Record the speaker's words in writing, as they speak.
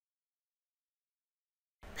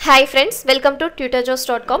Hi friends, welcome to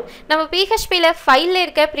tutorjobs.com. நம்ம PHP ல ஃபைல்ல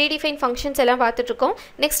இருக்க predefined functions எல்லாம் பார்த்துட்டு இருக்கோம்.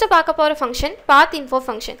 நெக்ஸ்ட் பார்க்க போற ஃபங்க்ஷன் Pathinfo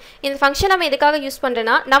function. இந்த ஃபங்க்ஷன் நம்ம எதுக்காக யூஸ்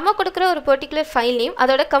பண்றோம்னா நம்ம கொடுக்கிற ஒரு particular file name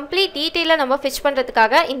அதோட complete detail நம்ம fetch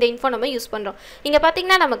பண்றதுக்காக இந்த info நம்ம யூஸ் பண்றோம். இங்க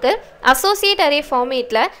பாத்தீங்கன்னா நமக்கு associate array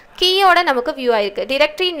formatல கீயோட நமக்கு வியூ ஆயிருக்கு.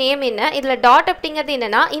 டைரக்டரி நேம் என்ன, இதுல டாட் அப்படிங்கிறது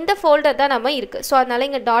என்னன்னா இந்த ஃபோல்டர் தான் நம்ம இருக்கு. சோ அதனால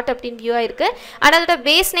இங்க டாட் அப்படினு வியூ ஆயிருக்கு. அதோட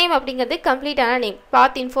பேஸ் நேம் அப்படிங்கிறது கம்ப்ளீட்டான நேம்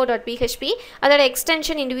pathinfo.php. அதோட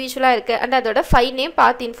எக்ஸ்டென்ஷன் இண்டிவிஜுவலா இருக்கு and அதோட ஃபைல் நேம்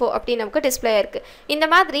pathinfo அப்படி நமக்கு டிஸ்ப்ளே ஆயிருக்கு. இந்த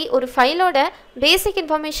மாதிரி ஒரு ஃபைலோட பேசிக்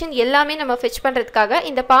இன்ஃபர்மேஷன் எல்லாமே நம்ம ஃபெட்ச் பண்றதுக்காக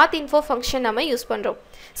இந்த pathinfo ஃபங்க்ஷன் நம்ம யூஸ் பண்றோம்.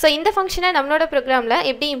 சோ இந்த ஃபங்க்ஷனை நம்மளோட ப்ரோகிராம்ல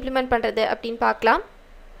எப்படி இம்ப்ளிமெண்ட் பண்றது அப்படினு பார்க்கலாம்.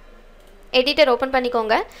 எடிட்டர் ஓபன்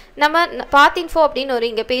பண்ணிக்கோங்க. நம்ம Pathinfo அப்படின ஒரு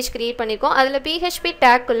இங்க பேஜ் கிரியேட் பண்ணிருக்கோம். அதுல PHP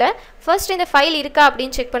tag குள்ள ஃபர்ஸ்ட் இந்த ஃபைல் இருக்கா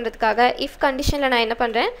அப்படினு செக் பண்றதுக்காக if கண்டிஷன்ல நான் என்ன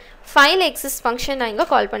பண்றேன், file exists ஃபங்க்ஷன் நான் இங்க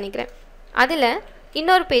கால் பண்ணிக்கிறேன். அதுல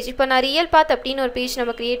இன்னொரு பேஜ் இப்போ நான் real path அப்படின ஒரு பேஜ்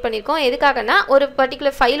நம்ம கிரியேட் பண்ணிருக்கோம். எதுக்காகனா ஒரு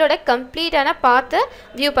பர்టిక్యులர் ஃபைலோட கம்ப்ளீட்டான பாத்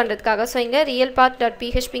வியூ பண்றதுக்காக. சோ இங்க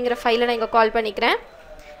realpath.phpங்கற ஃபைலை நான் இங்க கால் பண்ணிக்கிறேன்.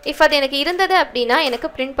 if அது எனக்கு இருந்தது அப்படினா எனக்கு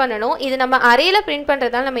print பண்ணனும். இது நம்ம அரேல print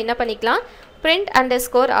பண்றதால நம்ம என்ன பண்ணிக்கலாம்,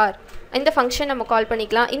 print_r இந்த ஃபங்க்ஷன் நம்ம கால்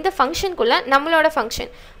பண்ணிக்கலாம். இந்த ஃபங்க்ஷன் குள்ள நம்மளோட ஃபங்க்ஷன்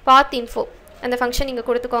pathinfo அந்த ஃபங்க்ஷன் நீங்க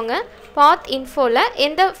கொடுத்துக்கோங்க. pathinfoல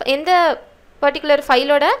எந்த பர்టిక్యులர்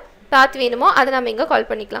ஃபைலோட பாத் வேணுமோ அதை நாம இங்க கால்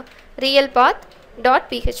பண்ணிக்கலாம்.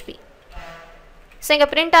 realpath.php. சோ இங்க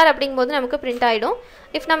print_r அப்படிங்கும்போது நமக்கு print ஆயிடும்.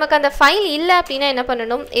 if நமக்கு அந்த ஃபைல் இல்ல அப்படினா என்ன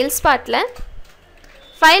பண்ணனும், else pathல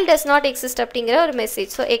file does not exist அப்படிங்கற ஒரு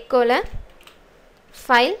message. So echoல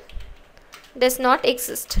file does not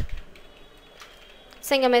exist.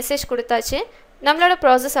 So இங்க மெசேஜ் கொடுத்தாச்சு. நம்மளோட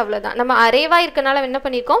process அவ்வளவுதான். நம்ம அரேவா இருக்கனால என்ன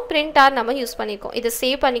பண்ணிருக்கோம், print_r நம்ம யூஸ் பண்ணிருக்கோம். இத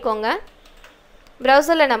சேவ் பண்ணிக்கோங்க.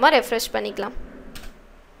 browserல நம்ம ரெஃப்ரெஷ் பண்ணிக்கலாம்.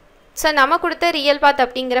 சோ நம்ம கொடுத்த realpath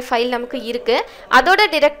அப்படிங்கற ஃபைல் நமக்கு இருக்கு. அதோட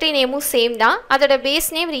டைரக்டரி நேமும் சேம் தான். அதோட base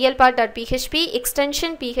name realpath.php,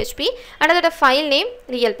 extension php and அதோட ஃபைல் நேம்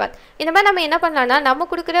realpath. இந்த மாதிரி நம்ம என்ன பண்ணலாம்னா நம்ம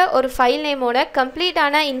கொடுக்கிற ஒரு ஃபைல் நேமோட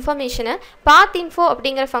கம்ப்ளீட்டான இன்ஃபர்மேஷனை pathinfo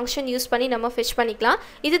அப்படிங்கற ஃபங்க்ஷன் யூஸ் பண்ணி நம்ம ஃபெட்ச் பண்ணிக்கலாம்.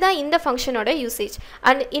 இதுதான் இந்த ஃபங்க்ஷனோட யூசேஜ்.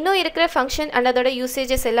 and இன்னும் இருக்கிற ஃபங்க்ஷன் and அதோட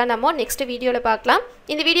யூசேजेस எல்லாம் நம்ம நெக்ஸ்ட் வீடியோல பார்க்கலாம்.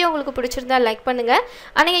 இந்த வீடியோ உங்களுக்கு பிடிச்சிருந்தா லைக் பண்ணுங்க.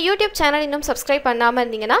 and நீங்க YouTube சேனல் இன்னும் Subscribe பண்ணாம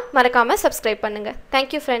இருந்தீங்கன்னா மறக்காம Subscribe பண்ணுங்க.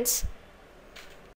 Thank you friends.